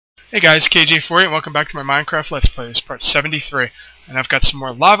Hey guys, KJ48 and welcome back to my Minecraft Let's Play. This is part 73. And I've got some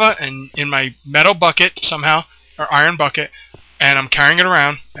more lava and in my metal bucket somehow, or iron bucket, and I'm carrying it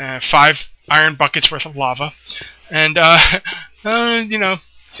around. 5 iron buckets worth of lava. And, you know,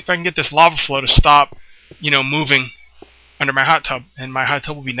 see if I can get this lava flow to stop, moving under my hot tub. And my hot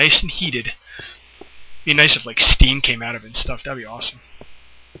tub will be nice and heated. Be nice if, like, steam came out of it and stuff. That'd be awesome.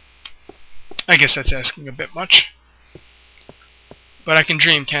 I guess that's asking a bit much. But I can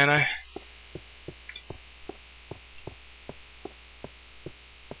dream, can't I?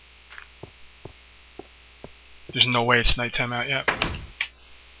 There's no way it's nighttime out yet.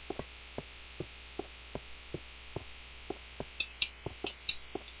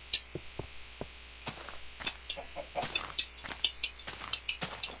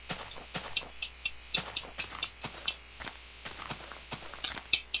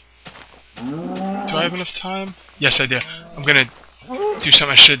 Do I have enough time? Yes, I do. I'm gonna do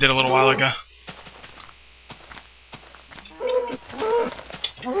something I should have did a little while ago.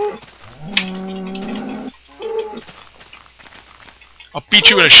 I'll beat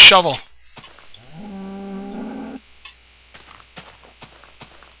you with a shovel.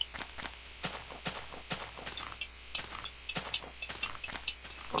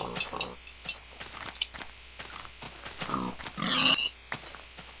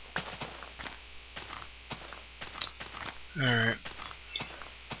 Alright.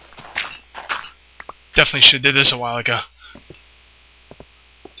 Definitely should have did this a while ago.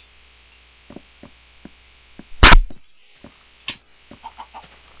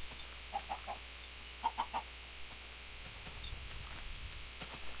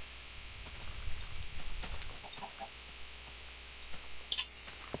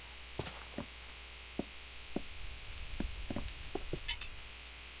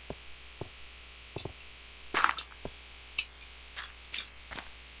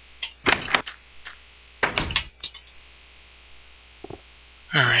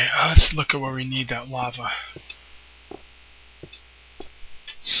 Alright, let's look at where we need that lava.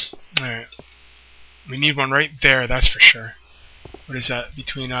 Alright. We need one right there, that's for sure. What is that?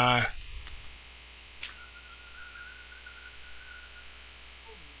 Between, like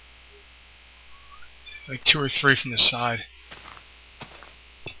 2 or 3 from the side.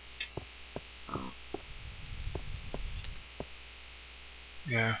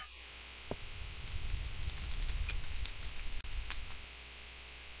 Yeah.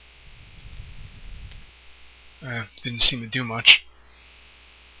 Didn't seem to do much.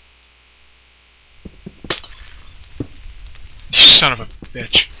 You son of a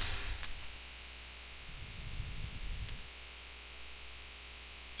bitch.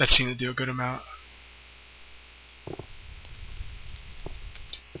 That seemed to do a good amount.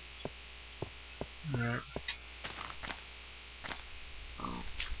 Alright.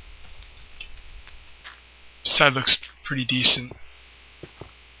 Side looks pretty decent.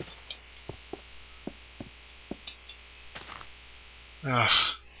 Ugh.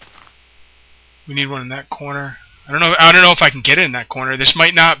 We need one in that corner. I don't know if I can get it in that corner. This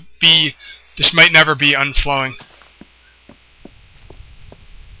might never be unflowing.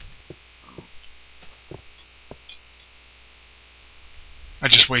 I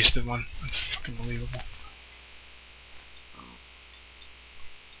just wasted one. That's fucking believable.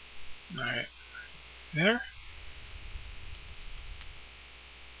 Alright. There?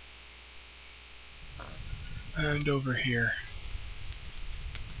 And over here.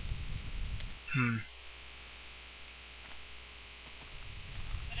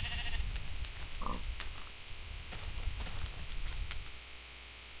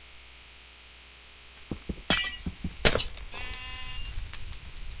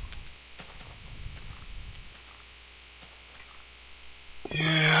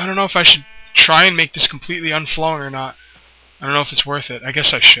 Yeah, I don't know if I should try and make this completely unflowing or not. I don't know if it's worth it. I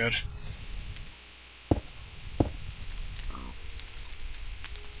guess I should.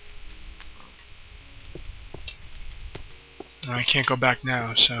 I can't go back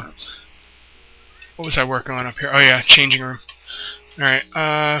now, so... What was I working on up here? Oh yeah, changing room. Alright,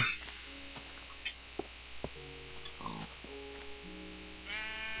 Alright,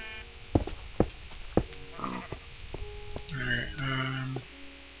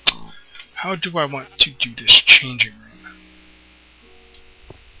 how do I want to do this changing room?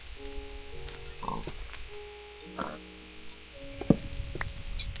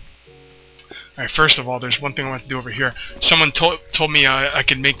 Alright, first of all, there's one thing I want to do over here. Someone told me I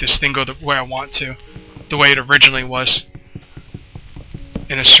could make this thing go the way I want to. The way it originally was.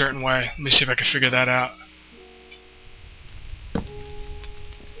 In a certain way. Let me see if I can figure that out.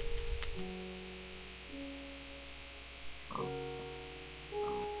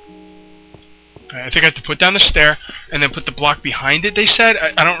 Okay, I think I have to put down the stair and then put the block behind it, they said.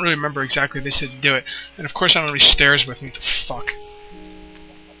 I don't really remember exactly. They said to do it. And of course I don't have any stairs with me. What the fuck?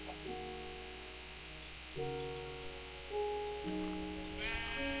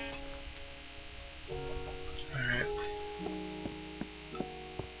 Alright.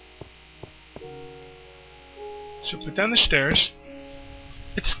 So put down the stairs.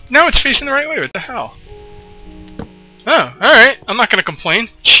 Now it's facing the right way. What the hell? Oh, alright. I'm not gonna complain.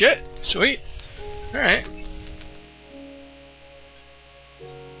 Shit. Sweet. Alright.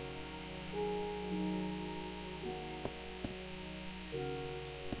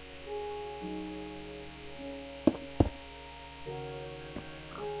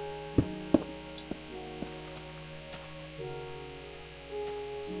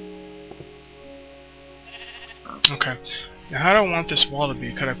 Okay. Now how do I want this wall to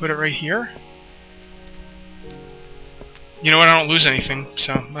be? Could I put it right here? You know what? I don't lose anything,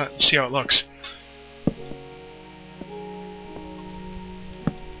 so let's see how it looks.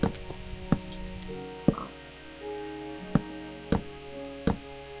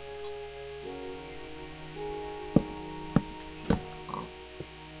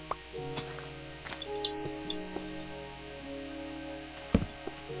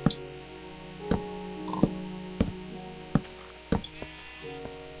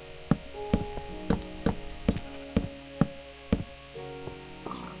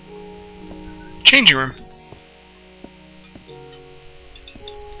 Changing room.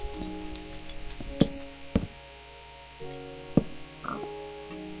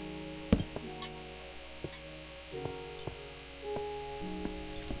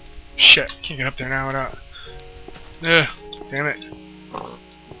 Shit, can't get up there now without... Ugh, damn it.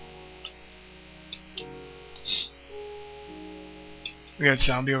 We got a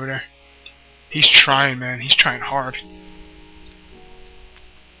zombie over there. He's trying, man. He's trying hard.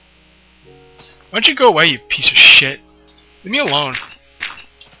 Why don't you go away, you piece of shit? Leave me alone.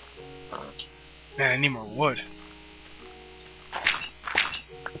 Man, I need more wood.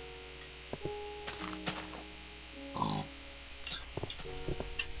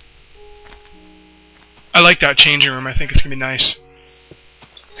 I like that changing room. I think it's gonna be nice.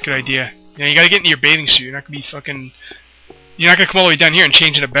 It's a good idea. Yeah, you gotta get into your bathing suit. You're not gonna be fucking... You're not gonna come all the way down here and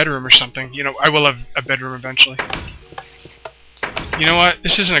change in a bedroom or something. You know, I will have a bedroom eventually. You know what?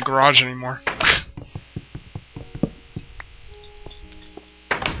 This isn't a garage anymore.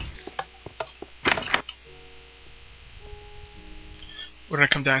 What did I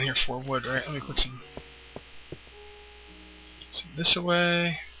come down here for? Wood, right? Let me put some this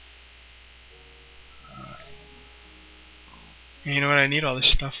away. You know what? I need all this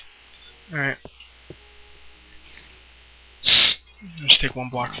stuff. Alright. Just take one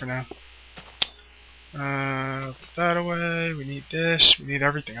block for now. Put that away. We need this. We need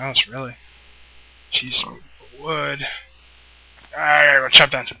everything else, really. Jeez, wood. I gotta go chop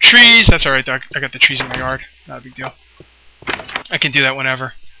down some trees. That's alright, though. I got the trees in my yard. Not a big deal. I can do that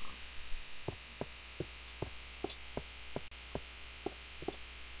whenever.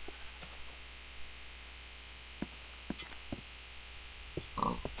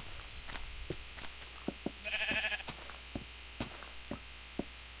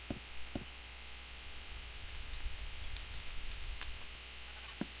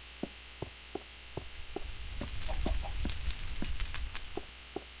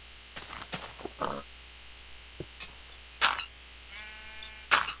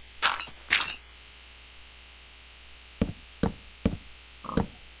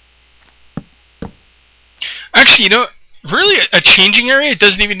 Actually, you know, really, a changing area, it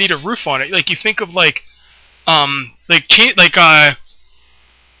doesn't even need a roof on it. Like, you think of, like at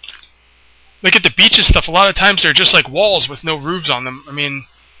the beach and stuff, a lot of times they're just like walls with no roofs on them. I mean,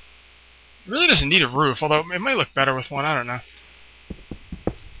 it really doesn't need a roof, although it might look better with one, I don't know.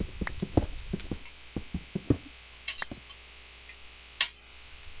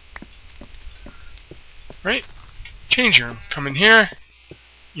 Right? Change room. Come in here.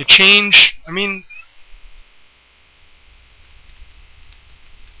 You change. I mean...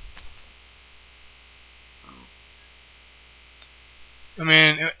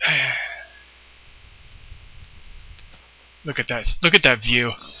 look at that. Look at that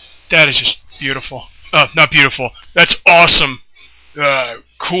view. That is just beautiful. Oh, not beautiful. That's awesome.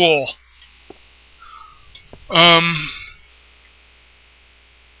 Cool.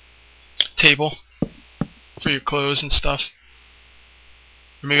 Table for your clothes and stuff.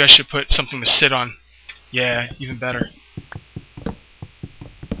 Or maybe I should put something to sit on. Yeah, even better.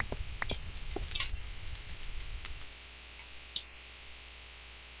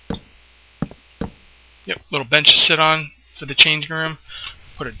 Yep, little bench to sit on for the changing room.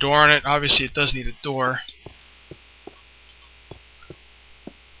 put a door on it. Obviously, it does need a door.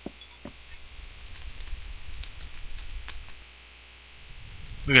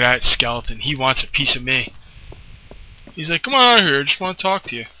 Look at that skeleton. He wants a piece of me. He's like, come on out here. I just want to talk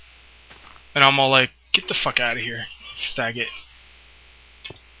to you. And I'm all like, get the fuck out of here, faggot.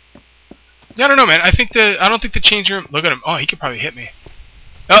 Yeah, I don't know, man. I don't think the changing room... Look at him. Oh, he could probably hit me.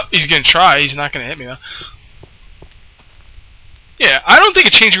 Oh, he's going to try. He's not going to hit me, though. Yeah, I don't think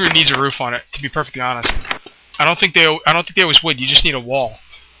a changing room needs a roof on it, to be perfectly honest. I don't think they always would. You just need a wall.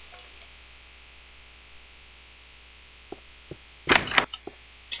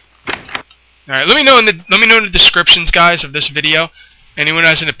 Alright, let me know in the descriptions, guys, of this video. Anyone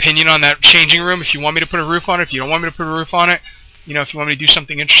has an opinion on that changing room, if you want me to put a roof on it, if you don't want me to put a roof on it, you know, if you want me to do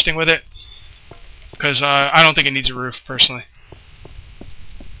something interesting with it. Because I don't think it needs a roof, personally.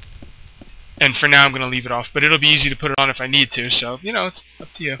 And for now, I'm going to leave it off. But it'll be easy to put it on if I need to, so, you know, it's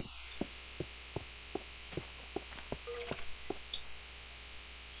up to you.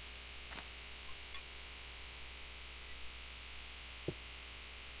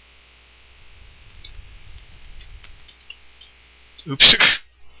 Oops.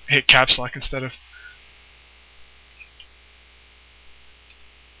 I hit caps lock instead of...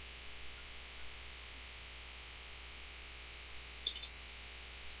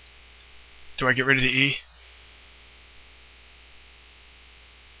 Do I get rid of the E?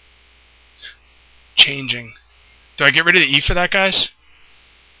 Changing. Do I get rid of the E for that, guys?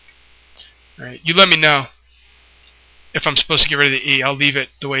 Alright, you let me know if I'm supposed to get rid of the E. I'll leave it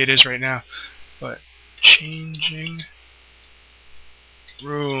the way it is right now. But, changing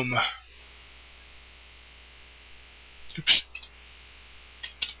room. Oops.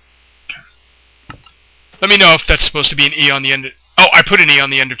 Okay. Let me know if that's supposed to be an E on the end of... Oh, I put an E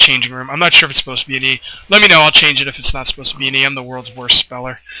on the end of changing room. I'm not sure if it's supposed to be an E. Let me know. I'll change it if it's not supposed to be an E. I'm the world's worst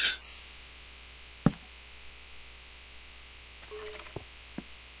speller.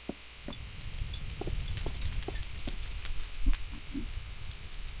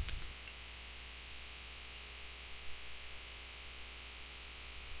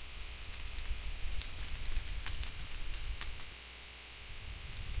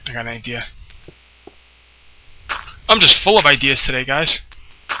 I got an idea. I'm just full of ideas today, guys.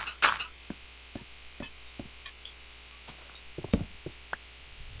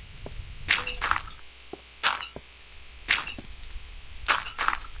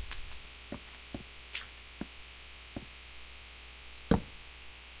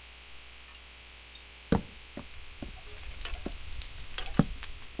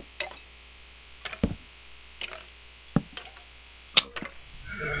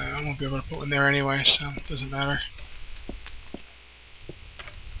 I won't be able to put one there anyway, so it doesn't matter.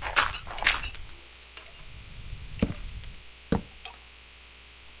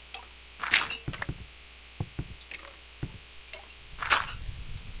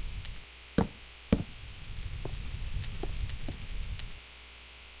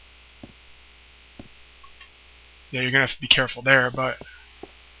 Yeah, you're gonna have to be careful there, but...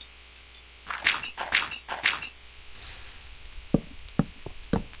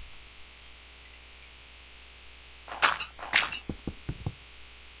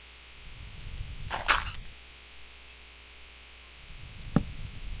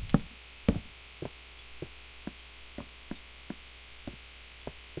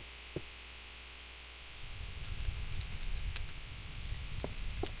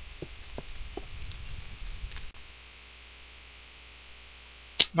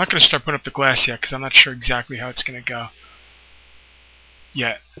 I'm not going to start putting up the glass yet because I'm not sure exactly how it's going to go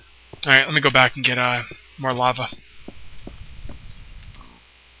yet. Alright, let me go back and get more lava.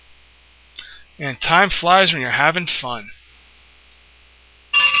 And time flies when you're having fun.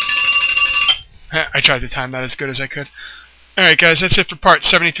 I tried to time that as good as I could. Alright guys, that's it for part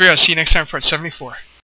 73. I'll see you next time for part 74.